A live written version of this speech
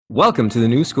Welcome to the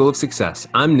New School of Success.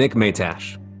 I'm Nick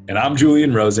Maytash. And I'm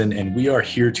Julian Rosen, and we are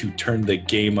here to turn the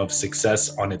game of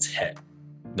success on its head.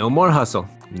 No more hustle,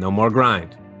 no more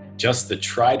grind. Just the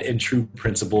tried and true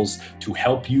principles to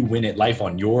help you win at life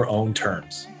on your own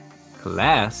terms.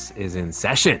 Class is in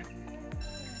session.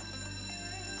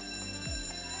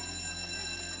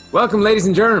 Welcome, ladies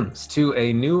and germs, to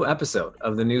a new episode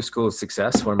of the New School of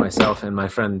Success, where myself and my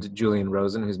friend Julian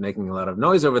Rosen, who's making a lot of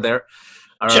noise over there,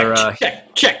 are... Check.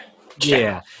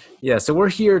 Yeah. So we're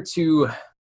here to,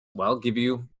 give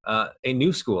you a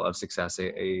new school of success,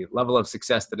 a level of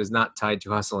success that is not tied to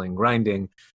hustling, grinding,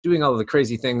 doing all of the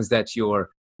crazy things that your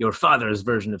father's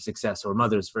version of success or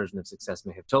mother's version of success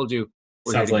may have told you.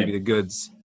 We're here to give you the goods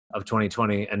of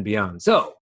 2020 and beyond.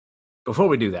 So before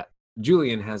we do that,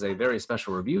 Julian has a very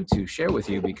special review to share with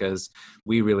you because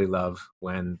we really love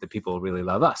when the people really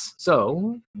love us.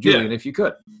 So, Julian, if you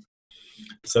could.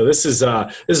 So this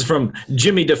is from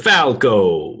Jimmy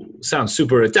DeFalco. Sounds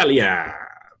super Italian.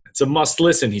 It's a must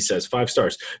listen, he says. 5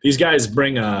 stars. These guys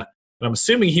bring and I'm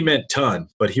assuming he meant ton,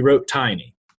 but he wrote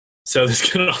tiny. So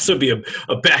this can also be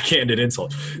a backhanded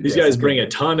insult. These guys bring a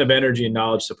ton of energy and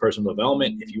knowledge to personal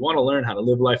development. If you want to learn how to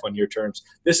live life on your terms,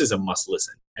 this is a must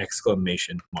listen! !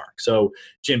 So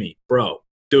Jimmy, bro,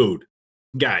 dude,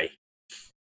 guy,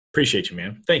 appreciate you,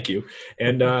 man. Thank you.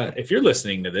 And if you're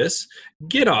listening to this,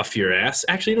 get off your ass.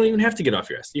 Actually, you don't even have to get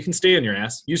off your ass. You can stay on your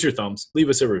ass. Use your thumbs. Leave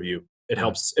us a review. It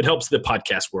helps. It helps the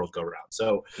podcast world go round.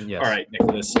 So, All right,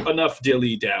 Nicholas, enough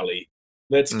dilly-dally.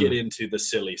 Let's get into the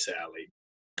silly Sally.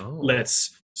 Oh.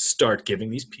 Let's start giving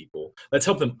these people. Let's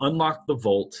help them unlock the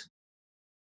vault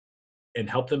and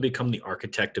help them become the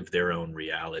architect of their own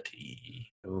reality.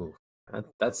 Ooh,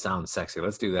 that sounds sexy.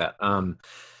 Let's do that.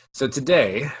 So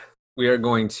today we are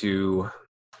going to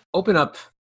open up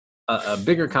a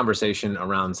bigger conversation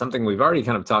around something we've already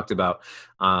kind of talked about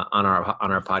on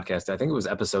our podcast. I think it was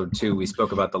episode 2. We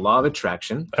spoke about the law of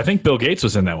attraction. I think Bill Gates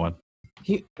was in that one.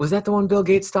 Was that the one Bill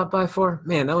Gates stopped by for?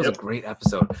 Man, that was a great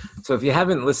episode. So if you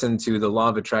haven't listened to the law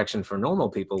of attraction for normal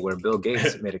people where Bill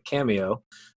Gates made a cameo,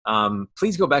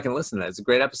 please go back and listen to that. It's a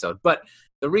great episode. But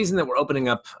the reason that we're opening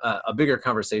up a bigger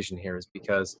conversation here is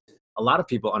because a lot of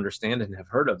people understand and have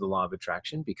heard of the law of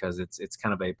attraction because it's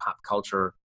kind of a pop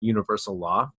culture universal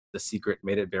law. The Secret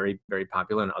made it very, very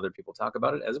popular and other people talk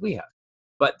about it as we have.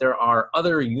 But there are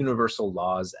other universal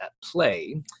laws at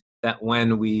play that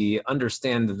when we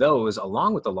understand those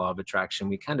along with the law of attraction,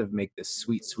 we kind of make this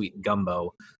sweet, sweet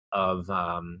gumbo of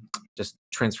just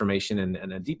transformation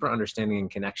and a deeper understanding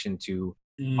and connection to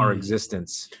our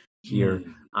existence here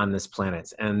on this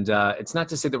planet. And it's not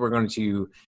to say that we're going to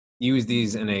use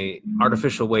these in a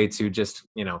artificial way to just,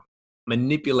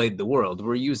 manipulate the world.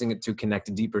 We're using it to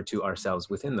connect deeper to ourselves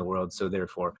within the world. So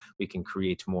therefore we can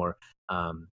create more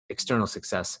external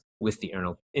success with the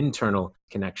internal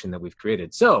connection that we've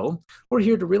created. So we're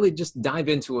here to really just dive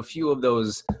into a few of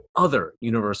those other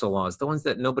universal laws, the ones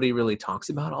that nobody really talks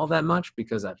about all that much,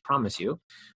 because I promise you,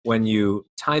 when you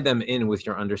tie them in with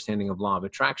your understanding of law of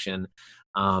attraction,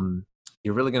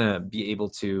 you're really going to be able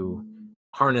to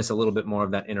harness a little bit more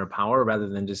of that inner power rather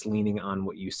than just leaning on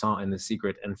what you saw in The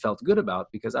Secret and felt good about,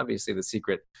 because obviously The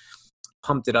Secret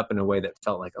pumped it up in a way that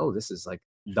felt like, oh, this is like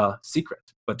The Secret.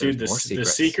 But dude, the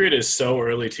Secret is so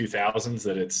early 2000s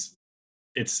that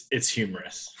it's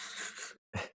humorous.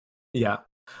 Yeah.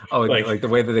 Oh, like the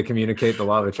way that they communicate the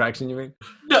law of attraction, you mean?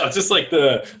 No, it's just like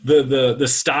the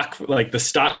stock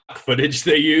footage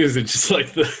they use, and just like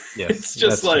it's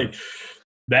just like true.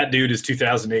 That dude is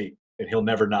 2008 and he'll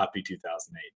never not be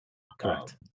 2008.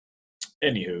 Correct.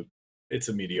 Anywho, it's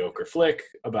a mediocre flick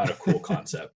about a cool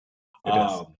concept.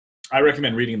 I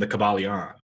recommend reading the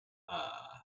Kybalion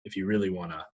if you really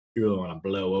want to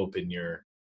blow open your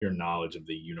knowledge of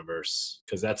the universe,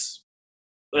 because that's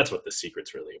what The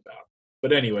Secret's really about.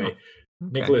 But anyway, okay.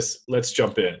 Nicholas, let's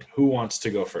jump in. Who wants to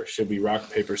go first? Should we rock,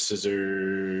 paper,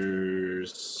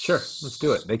 scissors? Sure, let's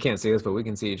do it. They can't see us, but we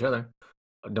can see each other.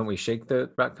 Don't we shake the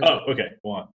rock, paper? Oh, okay.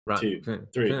 1, 2,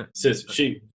 3. Scissors,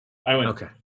 sheet. I win. Okay.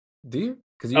 Do you?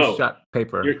 Because you shot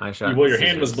paper. I shot. Well, your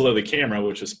hand was below the camera,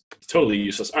 which is totally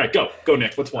useless. All right, go,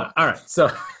 Nick. What's one? All right.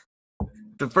 So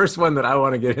the first one that I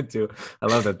want to get into, I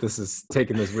love that this is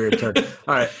taking this weird turn.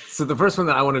 All right. So the first one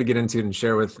that I wanted to get into and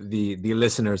share with the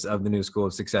listeners of the New School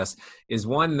of Success is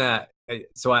one that,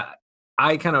 so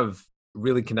I kind of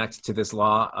really connect to this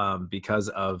law because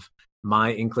of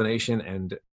my inclination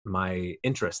and my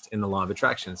interest in the law of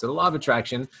attraction. So the law of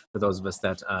attraction, for those of us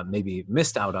that maybe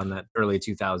missed out on that early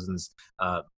 2000s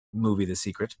movie The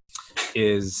Secret,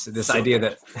 is this idea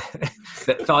that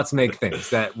that thoughts make things.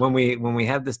 That when we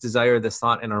have this desire, this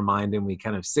thought in our mind, and we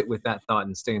kind of sit with that thought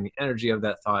and stay in the energy of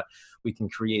that thought, we can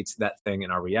create that thing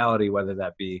in our reality, whether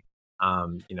that be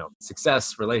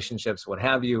success, relationships, what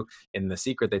have you. In The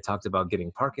Secret, they talked about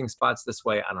getting parking spots this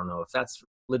way. I don't know if that's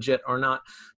legit or not,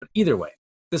 but either way,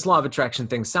 this law of attraction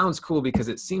thing sounds cool because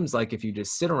it seems like if you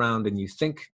just sit around and you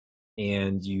think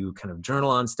and you kind of journal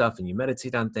on stuff and you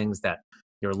meditate on things, that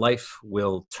your life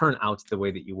will turn out the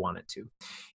way that you want it to.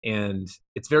 And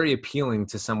it's very appealing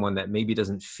to someone that maybe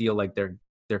doesn't feel like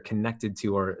they're connected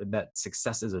to, or that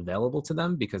success is available to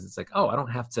them, because it's like, oh, I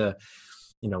don't have to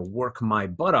work my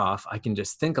butt off. I can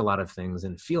just think a lot of things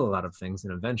and feel a lot of things,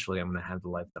 and eventually I'm going to have the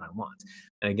life that I want.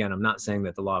 And again, I'm not saying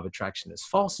that the law of attraction is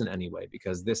false in any way,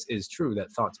 because this is true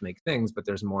that thoughts make things, but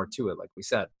there's more to it, like we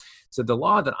said. So the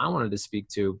law that I wanted to speak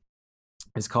to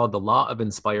is called the law of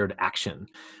inspired action,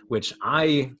 which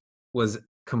I was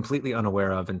completely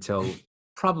unaware of until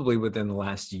probably within the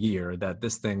last year, that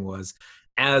this thing was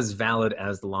as valid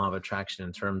as the law of attraction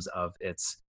in terms of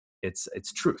its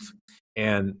truth.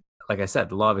 And like I said,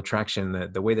 the law of attraction,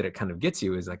 the way that it kind of gets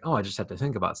you is like, oh, I just have to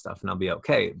think about stuff and I'll be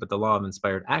okay. But the law of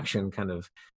inspired action kind of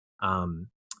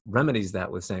remedies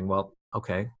that with saying, well,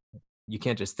 okay, you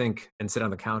can't just think and sit on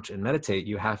the couch and meditate.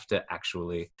 You have to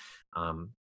actually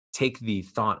take the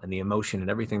thought and the emotion and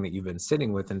everything that you've been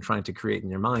sitting with and trying to create in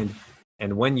your mind.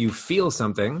 And when you feel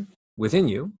something within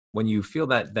you, when you feel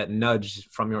that nudge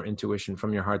from your intuition,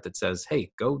 from your heart that says,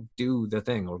 hey, go do the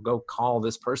thing, or go call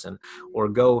this person, or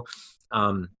go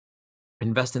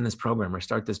invest in this program, or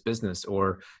start this business,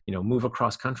 or move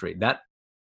across country, that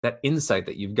insight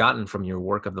that you've gotten from your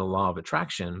work of the law of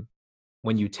attraction,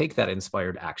 when you take that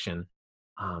inspired action,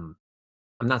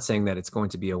 I'm not saying that it's going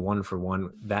to be a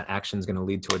one-for-one, that action is going to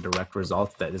lead to a direct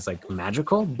result that is like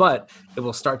magical, but it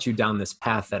will start you down this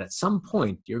path that at some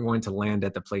point you're going to land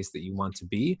at the place that you want to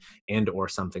be, and or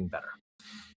something better.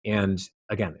 And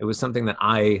again, it was something that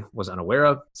I was unaware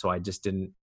of, so I just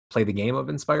didn't play the game of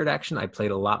inspired action. I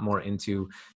played a lot more into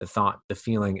the thought, the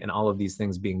feeling, and all of these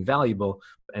things being valuable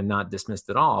and not dismissed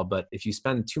at all. But if you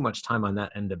spend too much time on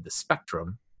that end of the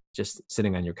spectrum, just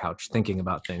sitting on your couch thinking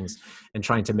about things and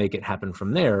trying to make it happen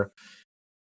from there,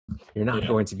 you're not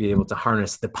going to be able to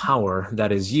harness the power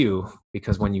that is you,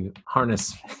 because when you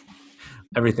harness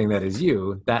everything that is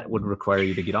you, that would require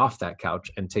you to get off that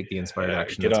couch and take the inspired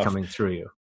action that's coming through you.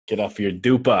 Get off your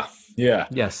dupa. Yeah.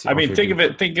 Yes. I mean, think of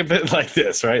it like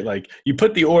this, right? Like, you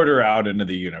put the order out into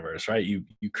the universe, right? You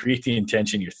create the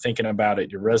intention, you're thinking about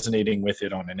it, you're resonating with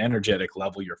it on an energetic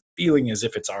level, you're feeling as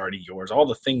if it's already yours, all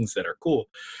the things that are cool.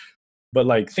 But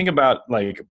like, think about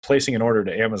like placing an order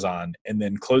to Amazon and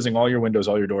then closing all your windows,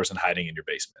 all your doors, and hiding in your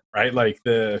basement, right? Like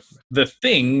the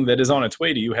thing that is on its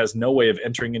way to you has no way of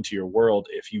entering into your world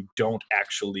if you don't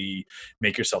actually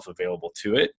make yourself available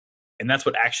to it. And that's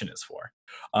what action is for.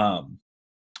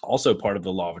 Also, part of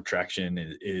the law of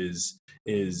attraction is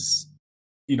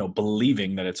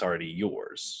believing that it's already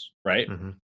yours, right? Mm-hmm.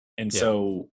 And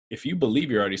so if you believe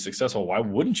you're already successful, why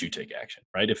wouldn't you take action,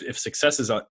 right? If success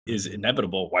is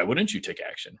inevitable, why wouldn't you take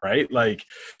action, right? Like,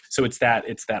 so it's that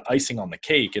icing on the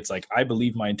cake. It's like, I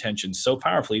believe my intention so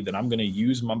powerfully that I'm going to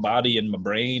use my body and my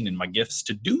brain and my gifts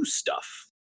to do stuff.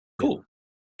 Cool.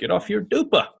 Get off your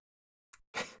dupa.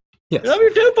 Yes.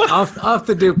 Off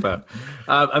the dupa.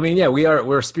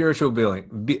 We're spiritual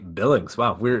beings.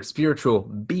 Wow, we're spiritual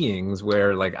beings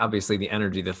where, like, obviously the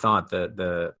energy, the thought,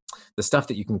 the stuff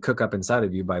that you can cook up inside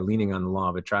of you by leaning on the law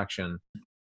of attraction,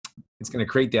 it's going to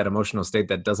create that emotional state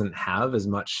that doesn't have as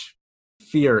much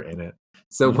fear in it.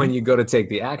 So when you go to take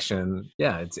the action,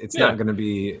 it's not going to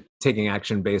be taking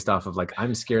action based off of like,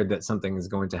 I'm scared that something is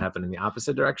going to happen in the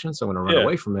opposite direction, so I'm going to run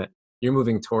away from it. You're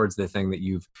moving towards the thing that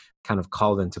you've kind of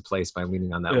called into place by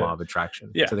leaning on that law of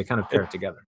attraction. Yeah. So they kind of pair it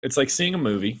together. It's like seeing a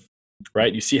movie,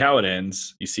 right? You see how it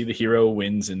ends. You see the hero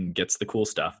wins and gets the cool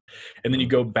stuff. And then you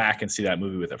go back and see that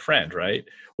movie with a friend, right?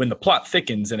 When the plot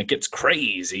thickens and it gets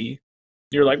crazy,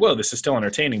 you're like, well, this is still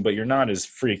entertaining, but you're not as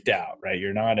freaked out, right?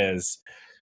 You're not as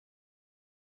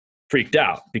freaked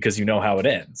out because you know how it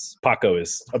ends. Paco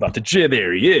is about to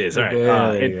there he is. All right.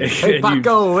 Hey,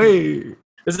 Paco, hey.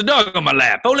 There's a dog on my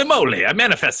lap. Holy moly. I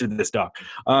manifested this dog.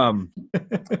 And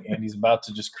he's about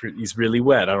to he's really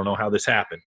wet. I don't know how this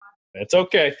happened. It's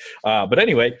okay. But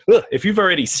anyway, if you've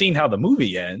already seen how the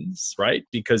movie ends, right?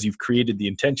 Because you've created the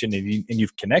intention and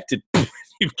you've connected,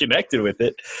 with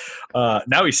it.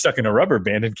 Now he's stuck in a rubber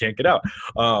band and can't get out.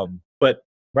 But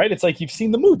right, it's like you've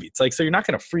seen the movie. It's like, so you're not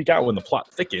going to freak out when the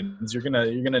plot thickens. You're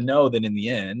gonna know that in the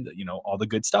end, all the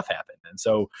good stuff happened. And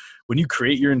so when you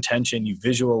create your intention, you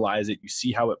visualize it, you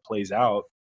see how it plays out.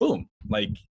 Boom! Like,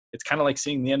 it's kind of like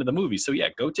seeing the end of the movie. So yeah,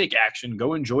 go take action,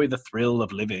 go enjoy the thrill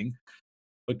of living,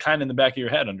 but kind of in the back of your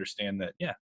head, understand that,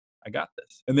 yeah, I got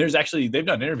this. And they've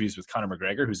done interviews with Conor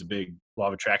McGregor, who's a big law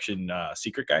of attraction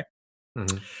secret guy.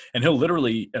 Mm-hmm. And he'll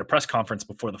literally at a press conference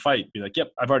before the fight be like,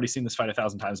 yep, I've already seen this fight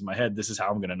 1,000 times in my head. This is how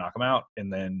I'm going to knock him out.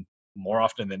 And then more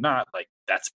often than not, like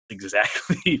that's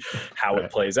exactly how it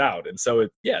plays out. And so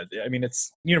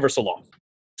it's universal law.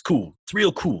 It's cool. It's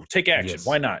real cool. Take action. Yes.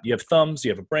 Why not? You have thumbs,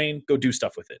 you have a brain, go do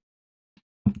stuff with it.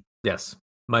 Yes.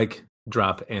 Mike,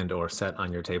 drop and or set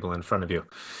on your table in front of you,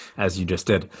 as you just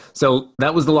did. So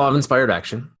that was the law of inspired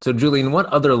action. So Julian, what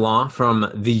other law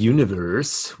from the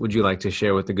universe would you like to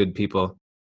share with the good people?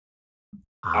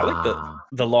 I like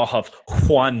the law of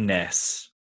Juanness.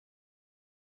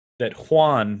 That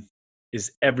Juan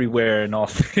is everywhere and all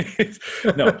things.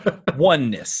 No,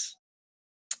 oneness.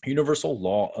 Universal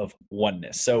law of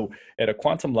oneness. So at a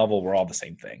quantum level, we're all the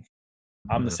same thing.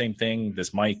 I'm the same thing.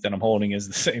 This mic that I'm holding is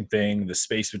the same thing. The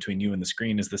space between you and the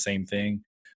screen is the same thing.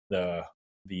 The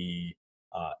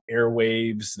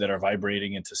airwaves that are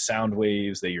vibrating into sound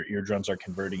waves that your eardrums are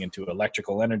converting into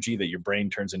electrical energy that your brain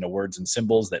turns into words and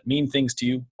symbols that mean things to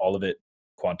you. All of it,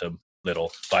 quantum,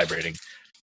 little, vibrating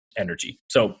energy.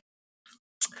 So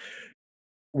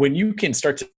when you can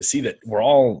start to see that we're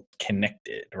all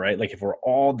connected, right? Like if we're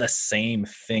all the same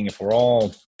thing, if we're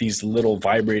all these little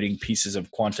vibrating pieces of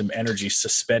quantum energy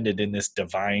suspended in this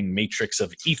divine matrix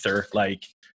of ether, like,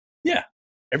 yeah,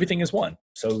 everything is one.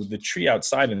 So the tree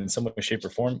outside in some way, shape, or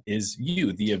form is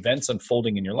you, the events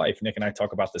unfolding in your life. Nick and I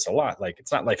talk about this a lot. Like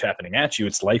it's not life happening at you,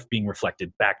 it's life being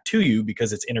reflected back to you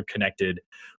because it's interconnected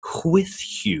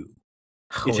with you.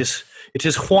 It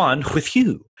is Juan with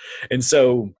you. And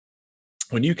so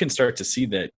when you can start to see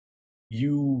that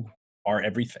you are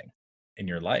everything in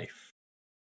your life,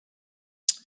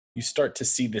 you start to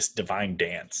see this divine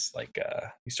dance. Like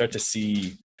you start to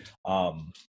see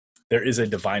there is a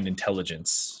divine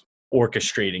intelligence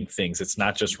orchestrating things. It's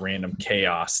not just random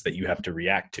chaos that you have to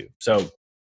react to. So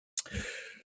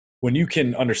when you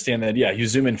can understand that, yeah, you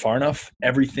zoom in far enough,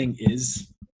 everything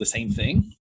is the same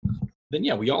thing, then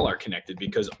yeah, we all are connected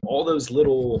because all those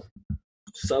little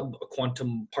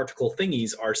sub-quantum particle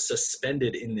thingies are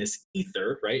suspended in this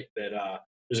ether, right? That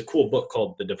there's a cool book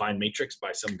called The Divine Matrix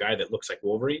by some guy that looks like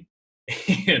Wolverine.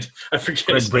 And I forget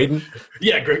Greg Braden?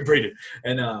 Yeah, Greg Braden.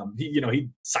 And he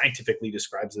scientifically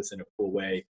describes this in a cool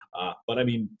way. But I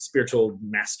mean, spiritual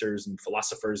masters and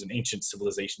philosophers and ancient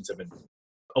civilizations have been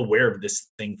aware of this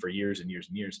thing for years and years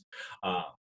and years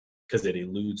because it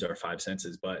eludes our five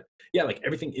senses. But yeah, like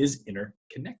everything is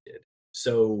interconnected.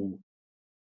 So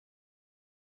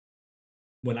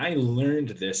when I learned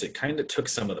this, it kind of took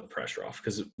some of the pressure off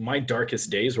because my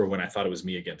darkest days were when I thought it was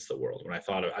me against the world. When I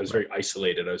thought I was very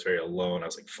isolated, I was very alone. I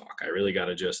was like, fuck, I really got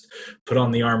to just put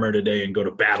on the armor today and go to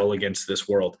battle against this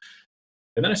world.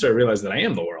 And then I started realizing that I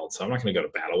am the world. So I'm not going to go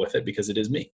to battle with it because it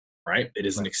is me, right? It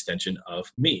is an extension of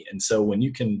me. And so when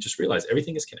you can just realize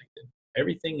everything is connected,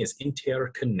 everything is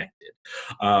interconnected,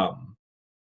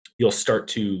 you'll start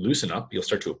to loosen up. You'll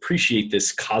start to appreciate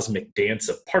this cosmic dance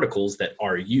of particles that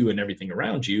are you and everything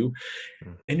around you.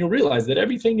 And you'll realize that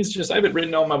everything is just, I have it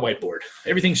written on my whiteboard.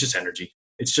 Everything's just energy.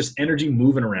 It's just energy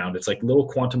moving around. It's like little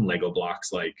quantum Lego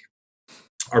blocks. Like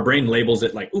our brain labels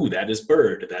it like, ooh, that is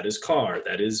bird, that is car,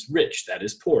 that is rich, that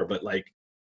is poor. But like,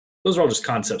 those are all just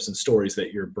concepts and stories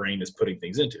that your brain is putting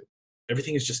things into.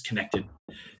 Everything is just connected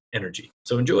energy.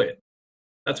 So enjoy it.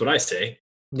 That's what I say.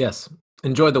 Yes.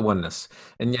 Enjoy the oneness.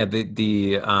 And yeah,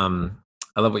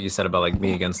 I love what you said about like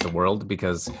me against the world,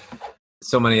 because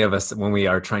so many of us, when we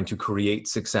are trying to create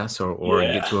success or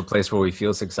get to a place where we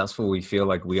feel successful, we feel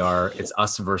like it's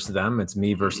us versus them. It's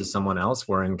me versus someone else.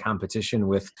 We're in competition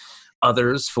with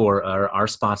others for our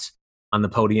spot on the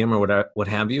podium or what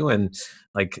have you. And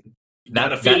like,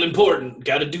 gotta feel important.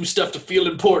 Gotta do stuff to feel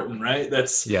important, right?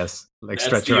 Yes. Like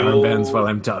stretch your armbands while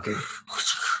I'm talking.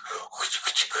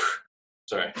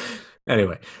 Sorry.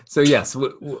 Anyway, so yes,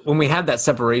 when we have that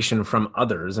separation from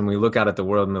others and we look out at the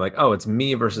world and we're like, oh, it's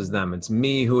me versus them. It's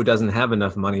me who doesn't have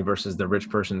enough money versus the rich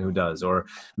person who does, or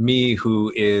me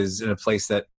who is in a place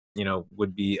that,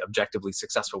 would be objectively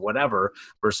successful, whatever,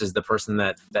 versus the person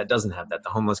that doesn't have that, the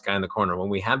homeless guy in the corner. When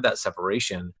we have that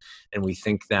separation and we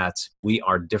think that we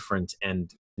are different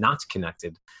and not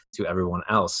connected to everyone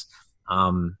else,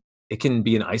 it can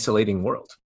be an isolating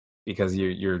world. Because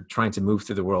you're trying to move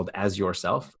through the world as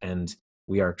yourself, and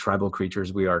we are tribal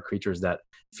creatures. We are creatures that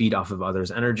feed off of others'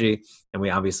 energy, and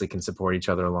we obviously can support each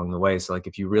other along the way. So like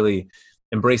if you really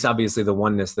embrace obviously the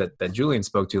oneness that Julian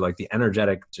spoke to, like the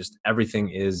energetic, just everything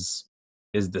is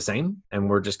is the same, and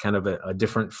we're just kind of a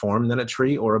different form than a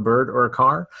tree or a bird or a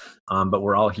car, but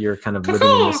we're all here kind of living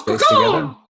in this space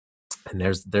together. And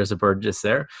there's a bird just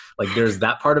there. Like there's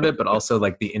that part of it, but also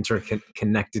like the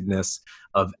interconnectedness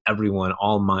of everyone.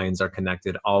 All minds are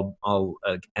connected. All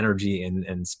energy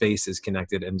and space is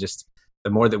connected. And just the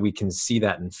more that we can see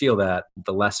that and feel that,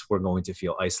 the less we're going to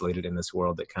feel isolated in this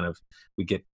world that kind of we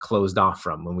get closed off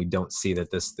from when we don't see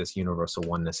that this universal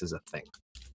oneness is a thing.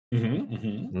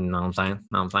 Know what I'm saying?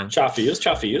 Know what I'm saying?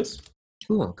 Chafias.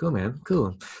 Cool, man.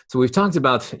 Cool. So we've talked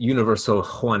about universal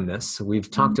oneness.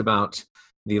 We've talked about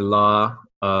the law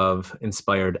of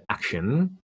inspired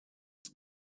action.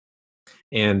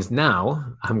 And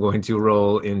now I'm going to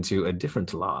roll into a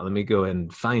different law. Let me go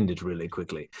and find it really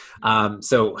quickly.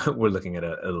 So we're looking at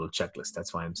a little checklist.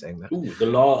 That's why I'm saying that. Ooh, the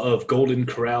law of Golden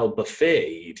Corral buffet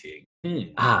eating.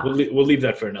 We'll leave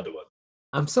that for another one.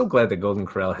 I'm so glad that Golden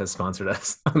Corral has sponsored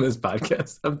us on this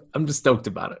podcast. I'm just stoked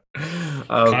about it.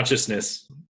 Consciousness.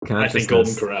 I think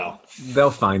Golden Corral. They'll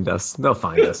find us.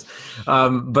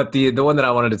 But the one that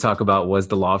I wanted to talk about was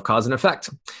the law of cause and effect.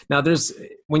 Now,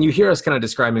 when you hear us kind of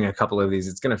describing a couple of these,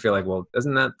 it's going to feel like, well,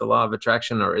 isn't that the law of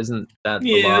attraction, or isn't that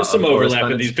the law there's some of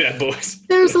overlap in these bad boys.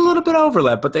 There's a little bit of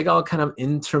overlap, but they all kind of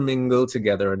intermingle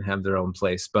together and have their own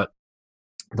place. But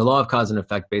the law of cause and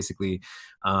effect basically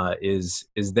is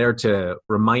there to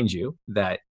remind you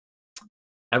that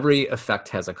every effect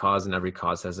has a cause and every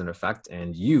cause has an effect,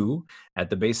 and you, at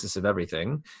the basis of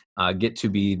everything, get to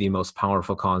be the most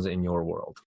powerful cause in your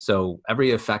world. So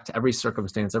every effect, every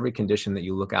circumstance, every condition that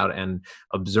you look out and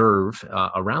observe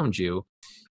around you,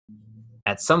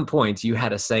 at some point you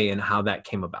had a say in how that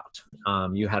came about.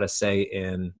 You had a say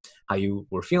in how you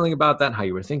were feeling about that, how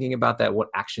you were thinking about that, what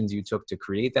actions you took to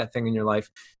create that thing in your life.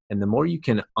 And the more you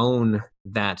can own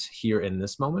that here in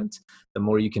this moment, the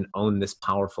more you can own this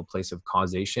powerful place of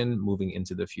causation moving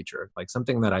into the future. Like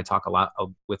something that I talk a lot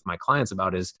with my clients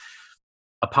about is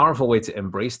a powerful way to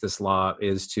embrace this law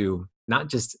is to not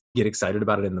just get excited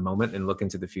about it in the moment and look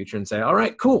into the future and say, all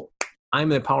right, cool,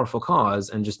 I'm a powerful cause,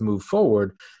 and just move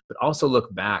forward, but also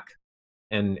look back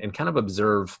and kind of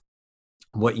observe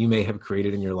what you may have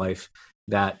created in your life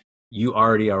that you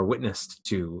already are witnessed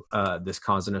to this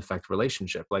cause and effect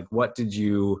relationship. Like, what did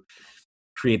you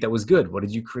create that was good? What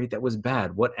did you create that was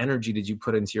bad? What energy did you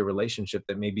put into your relationship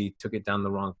that maybe took it down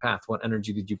the wrong path? What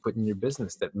energy did you put in your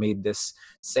business that made this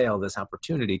sale, this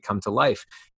opportunity come to life?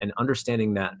 And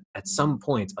understanding that at some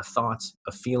point, a thought,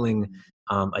 a feeling,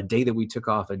 a day that we took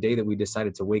off, a day that we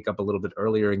decided to wake up a little bit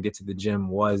earlier and get to the gym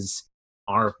was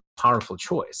our powerful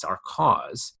choice, our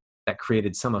cause that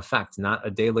created some effect, not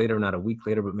a day later, not a week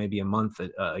later, but maybe a month,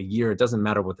 a year. It doesn't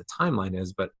matter what the timeline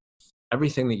is, but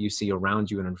everything that you see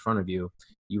around you and in front of you,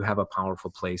 you have a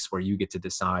powerful place where you get to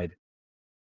decide,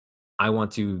 I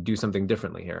want to do something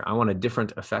differently here. I want a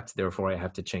different effect, therefore I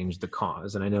have to change the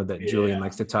cause. And I know that Julian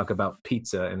likes to talk about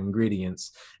pizza and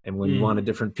ingredients. And when you want a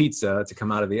different pizza to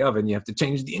come out of the oven, you have to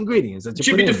change the ingredients that you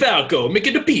Jimmy put in. DeFalco, make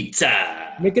it a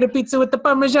pizza. Make it a pizza with the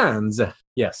Parmesans.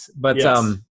 Yes. But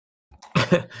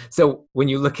so when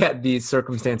you look at the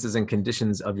circumstances and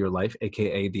conditions of your life,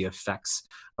 aka the effects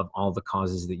of all the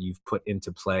causes that you've put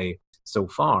into play so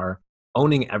far,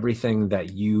 owning everything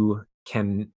that you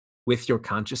can with your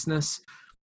consciousness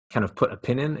kind of put a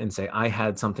pin in and say, I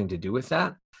had something to do with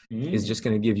that, is just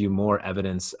going to give you more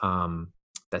evidence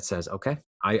that says, okay,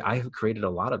 I have created a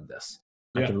lot of this.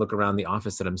 I can look around the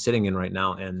office that I'm sitting in right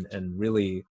now and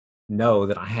really know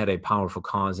that I had a powerful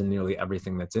cause in nearly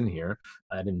everything that's in here.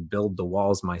 I didn't build the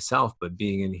walls myself, but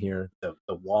being in here, the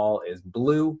wall is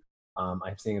blue. I'm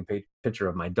seeing a picture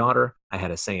of my daughter. I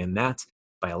had a say in that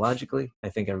biologically. I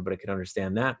think everybody can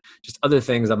understand that. Just other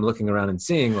things I'm looking around and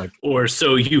seeing, like, or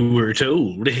so you were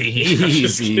told.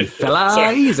 Easy,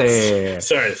 fella, easy.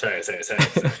 Sorry.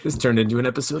 This turned into an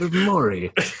episode of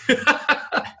Maury.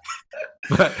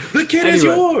 The kid is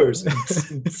yours.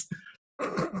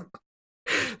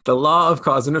 The law of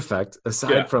cause and effect,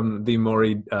 aside from the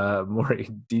Maury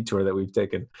detour that we've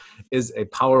taken, is a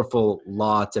powerful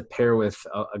law to pair with,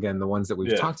 again, the ones that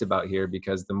we've talked about here,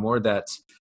 because the more that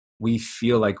we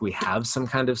feel like we have some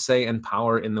kind of say and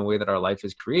power in the way that our life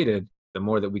is created, the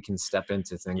more that we can step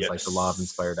into things like the law of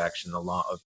inspired action, the law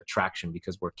of attraction,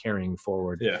 because we're carrying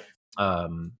forward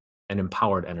an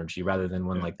empowered energy rather than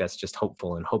one like that's just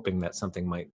hopeful and hoping that something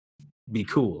might be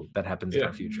cool that happens in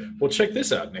our future. Well, check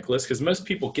this out, Nicholas, because most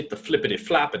people get the flippity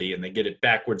floppity and they get it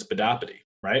backwards bedoppity,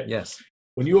 right? Yes.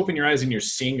 When you open your eyes and you're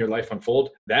seeing your life unfold,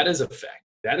 that is a fact.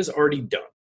 That is already done.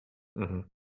 Mm-hmm.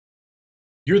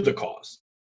 You're the cause,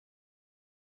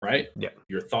 right? Yeah.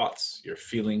 Your thoughts, your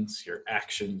feelings, your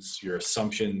actions, your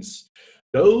assumptions,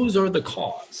 those are the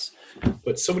cause.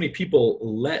 But so many people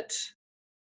let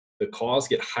the cause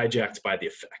get hijacked by the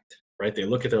effect, right? They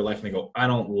look at their life and they go, I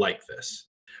don't like this,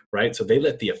 right? So they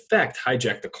let the effect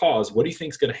hijack the cause. What do you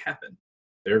think is going to happen?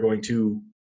 They're going to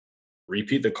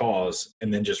repeat the cause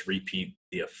and then just repeat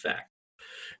the effect.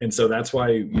 And so that's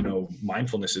why,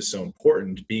 mindfulness is so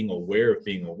important, being aware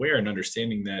and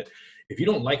understanding that if you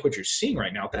don't like what you're seeing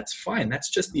right now, that's fine. That's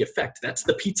just the effect. That's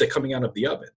the pizza coming out of the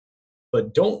oven.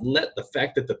 But don't let the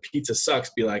fact that the pizza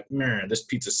sucks be like, man, this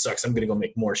pizza sucks. I'm going to go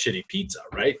make more shitty pizza,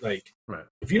 right? Like, right.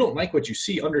 If you don't like what you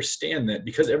see, understand that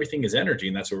because everything is energy,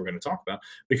 and that's what we're going to talk about,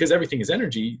 because everything is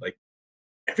energy, like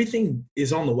everything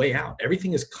is on the way out.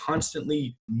 Everything is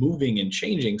constantly moving and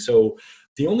changing. So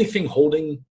the only thing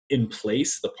holding in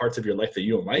place the parts of your life that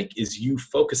you don't like is you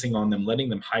focusing on them, letting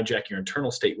them hijack your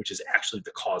internal state, which is actually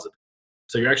the cause of it.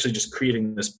 So you're actually just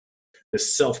creating this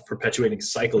self-perpetuating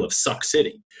cycle of suck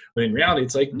city. When in reality,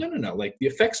 it's like, no. Like the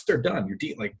effects are done.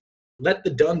 Like let the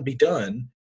done be done,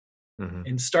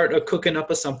 and start cooking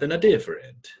up something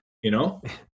different,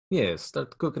 Yeah,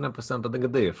 start cooking up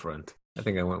something different. I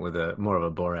think I went with more of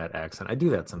a Borat accent. I do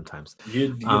that sometimes.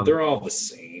 They're all the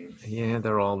same. Yeah,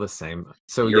 they're all the same.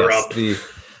 So Europe.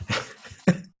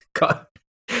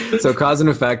 So cause and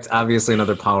effect, obviously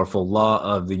another powerful law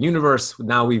of the universe.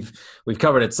 Now we've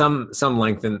covered it some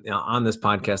length on this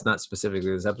podcast, not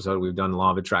specifically this episode. We've done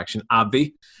law of attraction,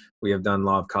 obvi. We have done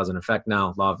law of cause and effect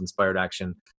now, law of inspired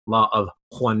action, law of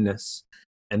oneness.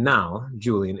 And now,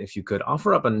 Julian, if you could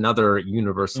offer up another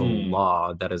universal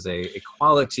law that is a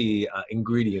quality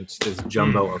ingredient to this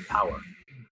jumbo of power.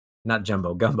 Not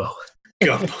jumbo, gumbo.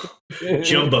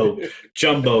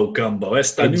 Jumbo gumbo.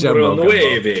 Esta número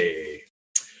 9.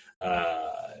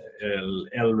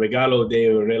 El regalo de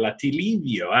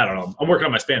relativo. I don't know. I'm working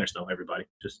on my Spanish though, everybody.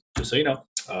 Just so you know.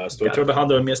 Estoy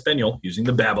trabajando en mi español using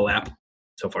the Babbel app.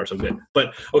 So far, so good.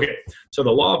 But okay, so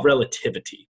the law of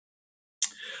relativity,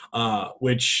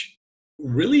 which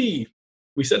really,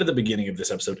 we said at the beginning of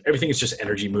this episode, everything is just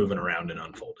energy moving around and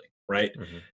unfolding, right?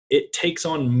 It takes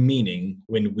on meaning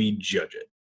when we judge it.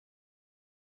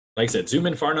 Like I said, zoom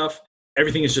in far enough,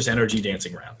 everything is just energy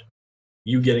dancing around.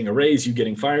 You getting a raise, you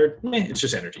getting fired, it's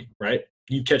just energy, right?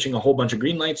 You catching a whole bunch of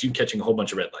green lights, you catching a whole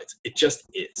bunch of red lights. It just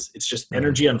is. It's just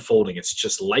energy unfolding. It's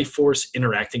just life force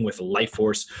interacting with life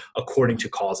force according to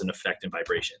cause and effect and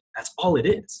vibration. That's all it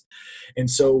is. And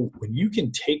so when you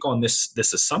can take on this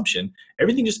assumption,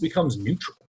 everything just becomes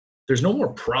neutral. There's no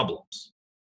more problems.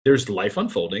 There's life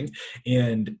unfolding,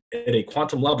 and at a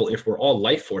quantum level, if we're all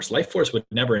life force would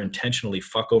never intentionally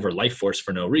fuck over life force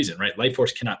for no reason, right? Life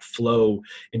force cannot flow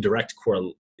in direct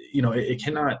it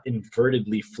cannot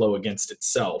invertedly flow against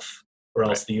itself, or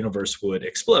else the universe would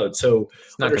explode. So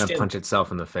it's not going to punch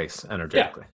itself in the face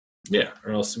energetically. Yeah,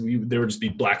 or else there would just be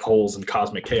black holes and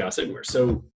cosmic chaos everywhere.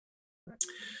 So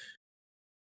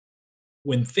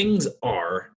when things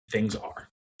are,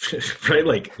 right?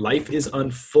 Like life is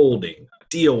unfolding.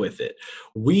 Deal with it.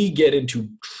 We get into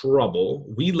trouble.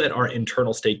 We let our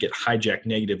internal state get hijacked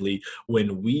negatively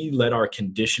when we let our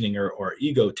conditioning or our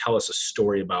ego tell us a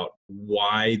story about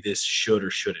why this should or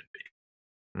shouldn't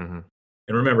be. And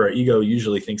remember, our ego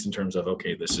usually thinks in terms of,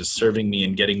 okay, this is serving me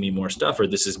and getting me more stuff, or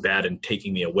this is bad and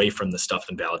taking me away from the stuff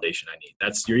and validation I need.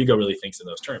 That's your ego really thinks in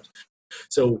those terms.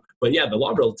 So, but yeah, the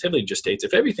law of relativity just states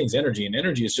if everything's energy and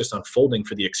energy is just unfolding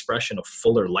for the expression of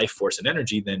fuller life force and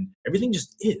energy, then everything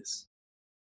just is.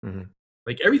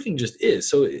 Like everything just is.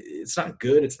 So it's not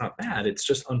good. It's not bad. It's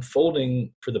just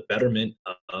unfolding for the betterment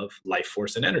of life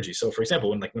force and energy. So for example,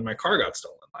 when my car got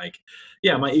stolen,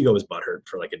 my ego was butthurt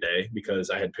for like a day because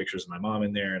I had pictures of my mom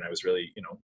in there and I was really,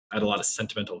 I had a lot of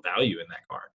sentimental value in that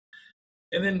car.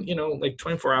 And then,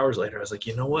 24 hours later, I was like,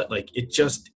 you know what? Like it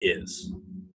just is.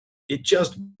 It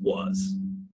just was.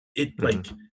 It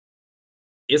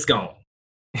it's gone.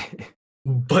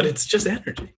 But it's just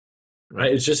energy.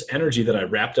 Right? It's just energy that I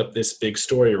wrapped up this big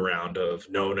story around of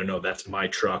no, that's my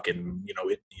truck. And,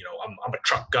 I'm a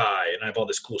truck guy and I have all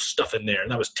this cool stuff in there and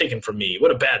that was taken from me.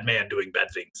 What a bad man doing bad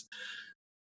things.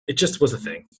 It just was a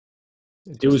thing.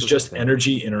 It was just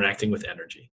energy interacting with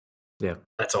energy. Yeah.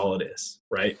 That's all it is.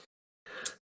 Right.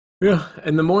 Yeah.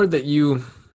 And the more that you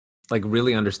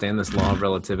really understand this law of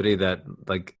relativity, that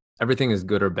everything is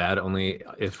good or bad only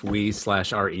if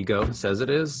our ego says it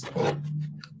is,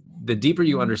 the deeper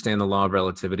you understand the law of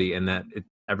relativity and that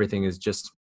everything is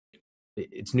just,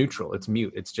 it's neutral, it's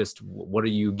mute. It's just, what are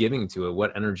you giving to it?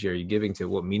 What energy are you giving to it?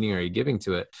 What meaning are you giving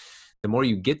to it? The more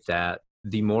you get that,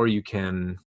 the more you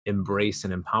can embrace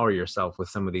and empower yourself with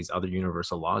some of these other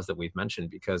universal laws that we've mentioned,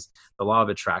 because the law of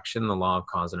attraction, the law of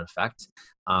cause and effect,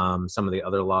 some of the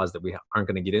other laws that we aren't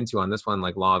going to get into on this one,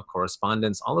 like law of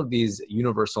correspondence, all of these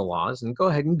universal laws, and go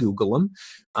ahead and Google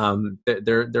them.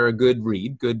 They're a good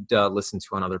read, good listen to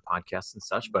on other podcasts and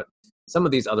such. But some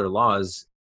of these other laws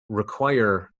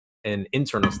require an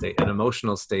internal state, an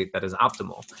emotional state that is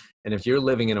optimal. And if you're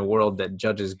living in a world that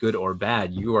judges good or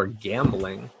bad, you are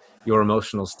gambling your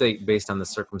emotional state based on the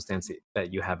circumstance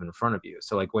that you have in front of you.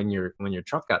 So like when your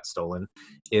truck got stolen,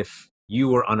 if you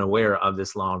were unaware of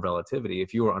this law of relativity,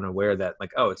 if you were unaware that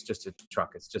like, oh, it's just a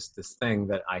truck, it's just this thing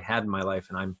that I had in my life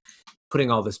and I'm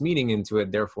putting all this meaning into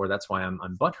it, therefore that's why I'm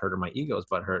butthurt, or my ego is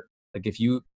butthurt. Like if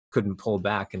you couldn't pull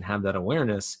back and have that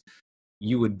awareness,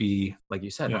 you would be, like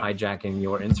you said, hijacking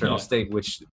your internal state,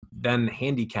 which then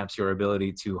handicaps your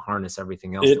ability to harness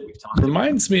everything else that we've talked about. It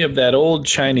reminds me of that old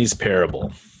Chinese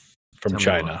parable from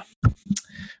China.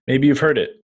 Maybe you've heard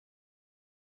it.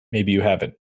 Maybe you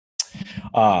haven't.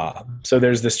 So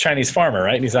there's this Chinese farmer,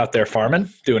 right? And he's out there farming,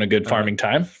 doing a good farming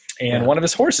time. And one of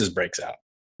his horses breaks out.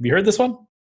 Have you heard this one?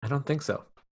 I don't think so.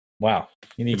 Wow.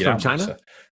 You need to get from out China? So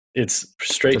it's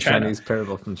straight it's a China. Chinese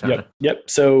parable from China. Yep.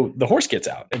 So the horse gets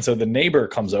out. And so the neighbor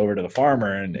comes over to the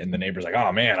farmer, and the neighbor's like,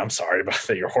 oh man, I'm sorry about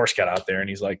that. Your horse got out there. And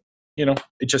he's like,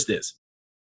 it just is.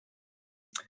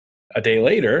 A day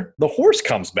later, the horse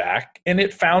comes back, and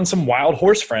it found some wild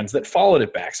horse friends that followed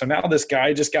it back. So now this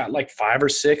guy just got like 5 or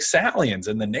 6 stallions,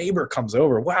 and the neighbor comes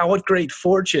over. Wow, what great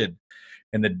fortune.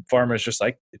 And the farmer's just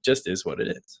like, it just is what it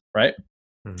is, right?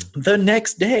 Mm-hmm. The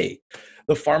next day,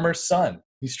 the farmer's son,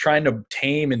 he's trying to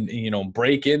tame and,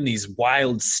 break in these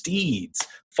wild steeds,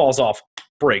 falls off,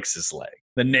 breaks his leg.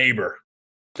 The neighbor,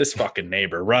 this fucking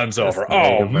neighbor runs over.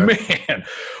 Oh man,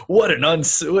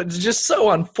 just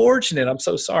so unfortunate. I'm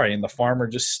so sorry. And the farmer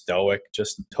just stoic,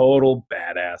 just total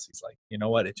badass. He's like, you know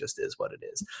what? It just is what it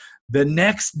is. The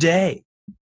next day,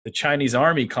 the Chinese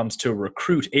army comes to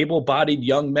recruit able-bodied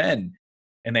young men,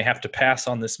 and they have to pass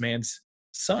on this man's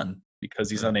son because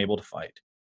he's unable to fight,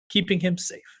 keeping him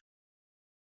safe.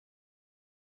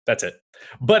 That's it.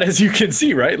 But as you can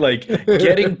see, right, like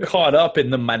getting caught up in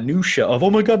the minutia of,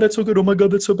 oh my God, that's so good. Oh my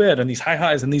God, that's so bad. And these high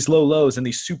highs and these low lows and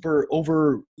these super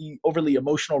overly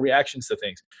emotional reactions to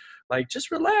things. Like, just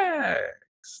relax.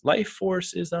 Life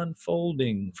force is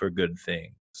unfolding for good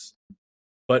things.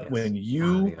 But when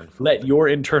you let your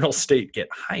internal state get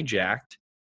hijacked,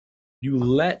 you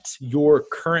let your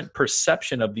current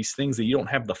perception of these things that you don't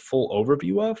have the full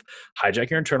overview of hijack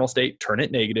your internal state, turn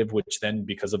it negative, which then,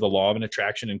 because of the law of an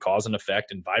attraction and cause and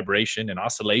effect and vibration and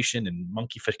oscillation and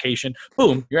monkeyfication,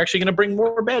 boom, you're actually going to bring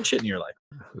more bad shit in your life.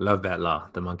 Love that law,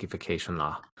 the monkeyfication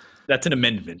law. That's an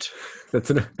amendment.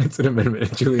 It's an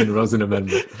amendment, a Julian Rosen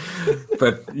amendment.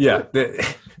 But yeah,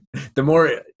 the more,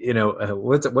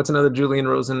 what's another Julian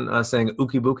Rosen saying?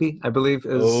 Ookie bookie, I believe.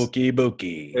 Ookie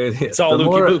bookie. It's all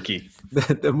ookie bookie.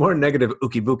 The more negative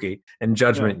ookie bookie and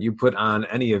judgment you put on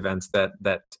any events that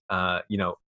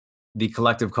the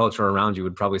collective culture around you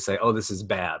would probably say, oh, this is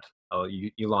bad. Oh,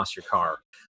 you lost your car.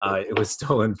 It was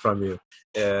stolen from you.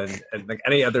 And like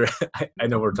any other, I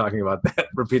know we're talking about that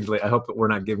repeatedly. I hope that we're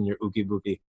not giving your ookie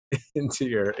bookie into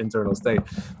your internal state.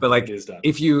 But like,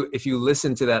 if you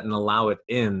listen to that and allow it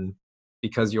in,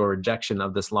 because your rejection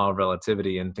of this law of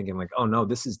relativity and thinking like, oh no,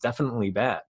 this is definitely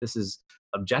bad. This is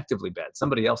objectively bad.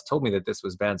 Somebody else told me that this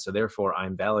was bad, so therefore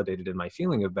I'm validated in my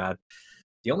feeling of bad.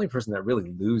 The only person that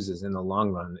really loses in the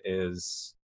long run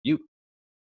is you.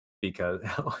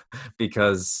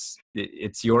 Because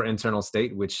it's your internal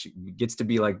state, which gets to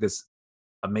be like this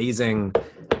amazing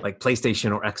like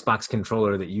PlayStation or Xbox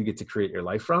controller that you get to create your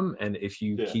life from. And if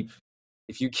you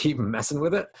keep messing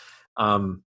with it,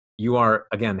 you are,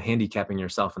 again, handicapping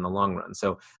yourself in the long run.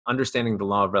 So understanding the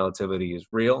law of relativity is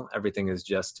real. Everything is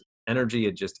just energy.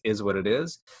 It just is what it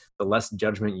is. The less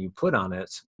judgment you put on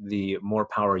it, the more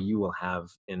power you will have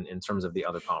in terms of the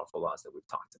other powerful laws that we've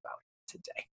talked about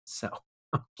today. So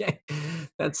okay,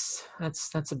 that's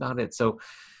about it. So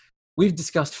we've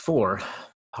discussed 4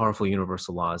 powerful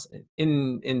universal laws.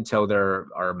 In tow, there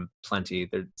are plenty.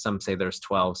 Some say there's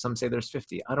 12, some say there's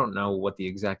 50. I don't know what the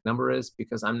exact number is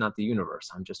because I'm not the universe.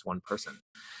 I'm just one person.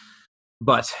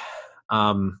 But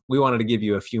we wanted to give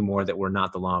you a few more that were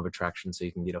not the law of attraction, so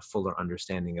you can get a fuller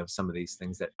understanding of some of these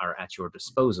things that are at your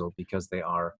disposal because they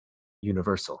are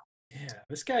universal. Yeah,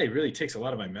 this guy really takes a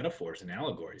lot of my metaphors and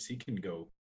allegories. He can go.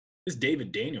 This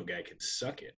David Daniel guy can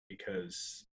suck it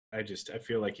because I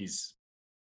feel like he's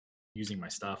using my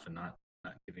stuff and not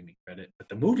giving me credit. But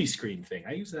the movie screen thing,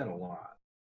 I use that a lot.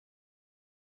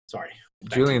 Sorry.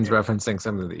 Julian's referencing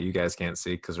something that you guys can't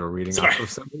see because we're reading off of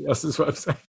somebody else's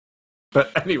website.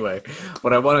 But anyway,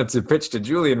 what I wanted to pitch to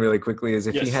Julian really quickly is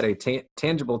if he Yes. had a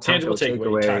tangible Tangible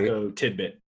takeaway, taco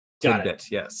tidbit. Got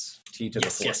it. yes. T to the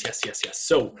fourth. Yes.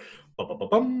 So,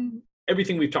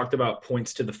 everything we've talked about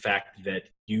points to the fact that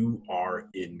you are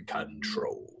in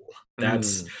control.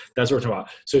 That's what we're talking about.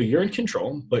 So you're in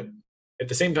control, but at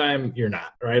the same time, you're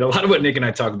not, right? A lot of what Nick and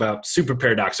I talk about, super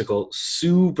paradoxical,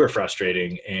 super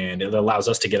frustrating, and it allows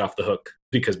us to get off the hook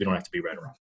because we don't have to be right or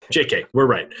wrong. JK, we're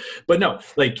right. But no,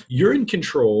 like, you're in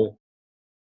control.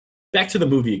 Back to the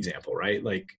movie example, right?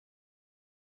 Like,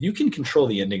 you can control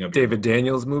the ending of David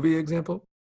Daniels movie example.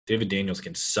 David Daniels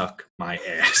can suck my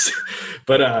ass.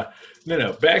 But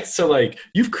no. Back so like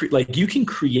you can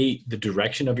create the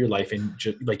direction of your life, and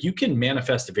like you can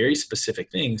manifest very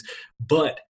specific things,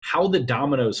 but how the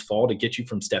dominoes fall to get you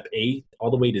from step A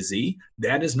all the way to Z,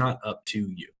 that is not up to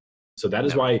you. So that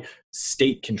is why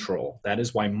state control, that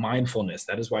is why mindfulness,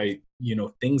 that is why,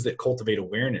 things that cultivate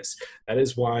awareness, that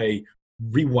is why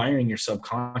rewiring your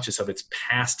subconscious of its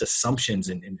past assumptions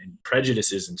and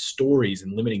prejudices and stories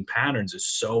and limiting patterns is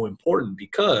so important,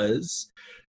 because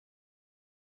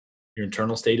your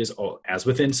internal state is as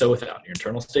within, so without. Your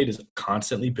internal state is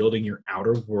constantly building your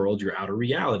outer world, your outer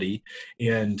reality.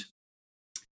 And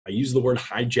I use the word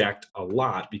hijacked a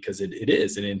lot because it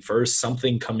infers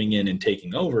something coming in and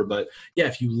taking over. But yeah,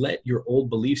 if you let your old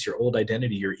beliefs, your old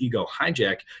identity, your ego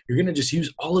hijack, you're going to just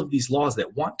use all of these laws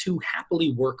that want to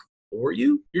happily work for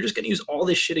you. You're just going to use all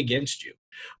this shit against you.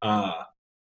 And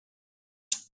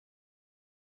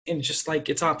just like,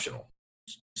 it's optional.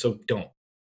 So don't.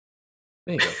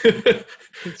 There you go.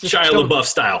 Shia LaBeouf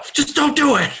style. Just don't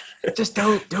do it. Just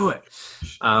don't do it.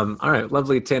 All right.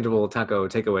 Lovely tangible taco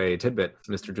takeaway tidbit,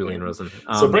 Mr. Julian Rosen.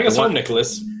 So bring us home,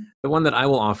 Nicholas. The one that I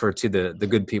will offer to the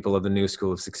good people of the New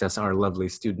School of Success, our lovely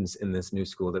students in this new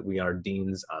school that we are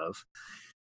deans of,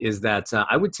 is that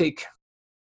I would take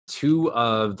two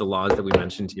of the laws that we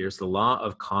mentioned here, so the law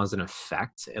of cause and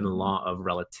effect and the law of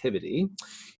relativity,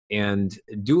 and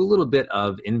do a little bit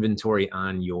of inventory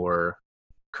on your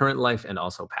current life and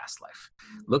also past life.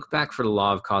 Look back for the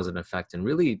law of cause and effect and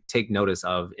really take notice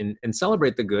of and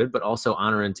celebrate the good, but also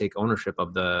honor and take ownership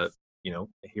of the,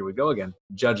 here we go again,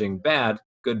 judging bad,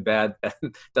 good, bad,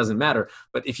 doesn't matter.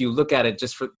 But if you look at it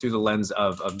just through the lens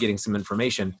of getting some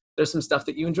information, there's some stuff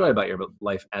that you enjoy about your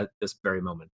life at this very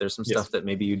moment. There's some stuff that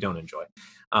maybe you don't enjoy.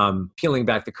 Peeling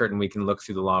back the curtain, we can look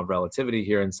through the law of relativity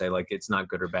here and say, like, it's not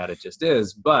good or bad, it just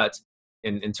is. But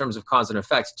in terms of cause and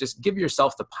effect, just give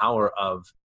yourself the power of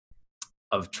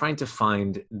trying to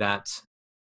find that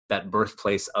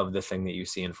birthplace of the thing that you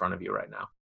see in front of you right now.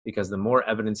 Because the more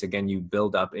evidence, again, you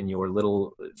build up in your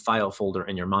little file folder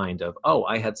in your mind of, oh,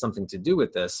 I had something to do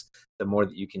with this, the more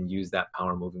that you can use that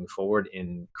power moving forward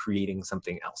in creating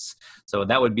something else. So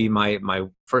that would be my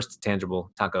first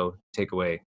tangible taco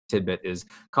takeaway tidbit is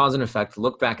cause and effect.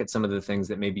 Look back at some of the things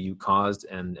that maybe you caused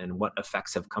and what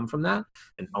effects have come from that,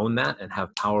 and own that and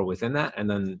have power within that. And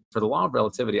then for the law of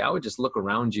relativity, I would just look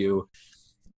around you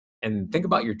and think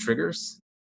about your triggers.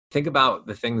 Think about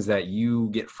the things that you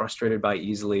get frustrated by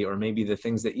easily, or maybe the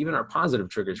things that even are positive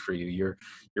triggers for you,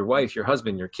 your wife, your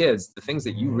husband, your kids, the things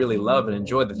that you really love and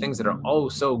enjoy, the things that are oh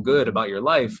so good about your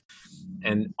life,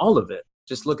 and all of it.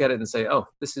 Just look at it and say, oh,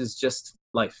 this is just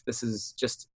life. This is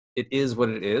just, it is what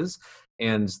it is.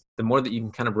 And the more that you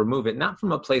can kind of remove it, not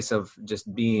from a place of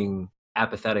just being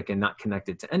apathetic and not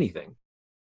connected to anything,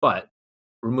 but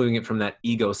removing it from that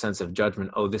ego sense of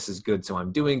judgment. Oh, this is good, so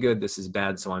I'm doing good. This is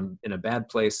bad, so I'm in a bad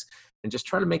place. And just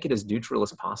try to make it as neutral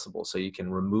as possible so you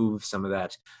can remove some of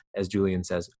that, as Julian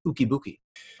says, ookie bookie.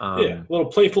 A little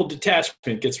playful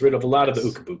detachment gets rid of a lot of the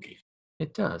ookie bookie.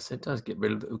 It does get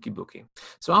rid of the ookie bookie.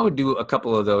 So I would do a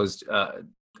couple of those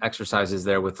exercises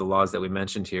there with the laws that we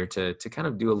mentioned here to kind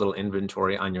of do a little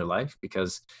inventory on your life,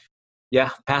 because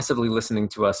passively listening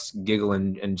to us giggle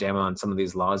and jam on some of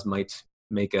these laws might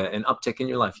make an uptick in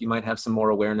your life. You might have some more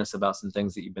awareness about some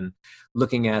things that you've been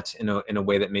looking at in a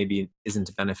way that maybe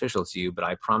isn't beneficial to you. But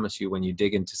I promise you, when you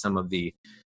dig into some of the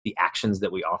actions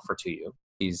that we offer to you,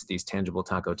 these tangible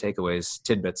taco takeaways,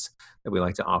 tidbits that we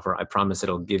like to offer, I promise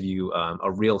it'll give you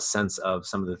a real sense of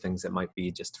some of the things that might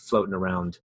be just floating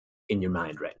around in your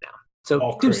mind right now. So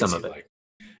all do some of it.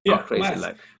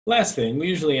 Last thing, we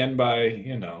usually end by,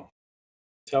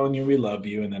 telling you we love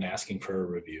you and then asking for a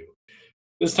review.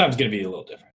 This time's going to be a little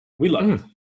different. We love you.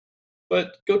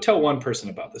 But go tell one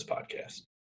person about this podcast.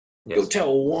 Yes. Go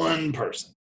tell one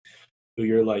person who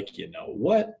you're like, you know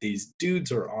what? These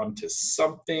dudes are onto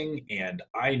something. And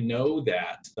I know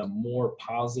that the more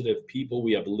positive people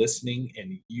we have listening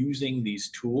and using these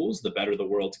tools, the better the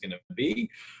world's going to be.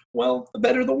 well, the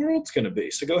better the world's going to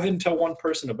be. So go ahead and tell one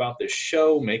person about this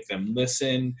show, make them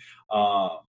listen.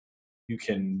 You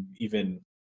can even,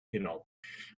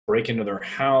 break into their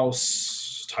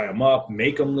house, tie them up,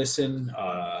 make them listen.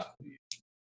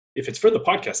 If it's for the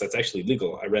podcast, that's actually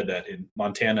legal. I read that in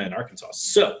Montana and Arkansas.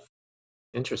 So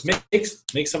Interesting.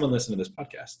 Make someone listen to this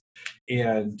podcast.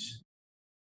 And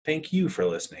thank you for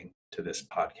listening to this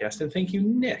podcast. And thank you,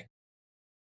 Nick,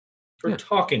 for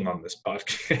talking on this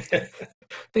podcast.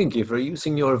 Thank you for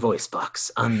using your voice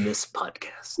box on this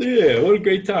podcast. Yeah, what a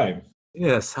great time.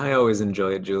 Yes, I always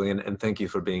enjoy it, Julian, and thank you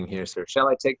for being here, sir. Shall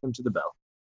I take them to the bell?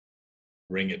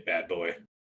 Ring it, bad boy.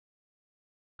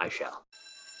 I shall.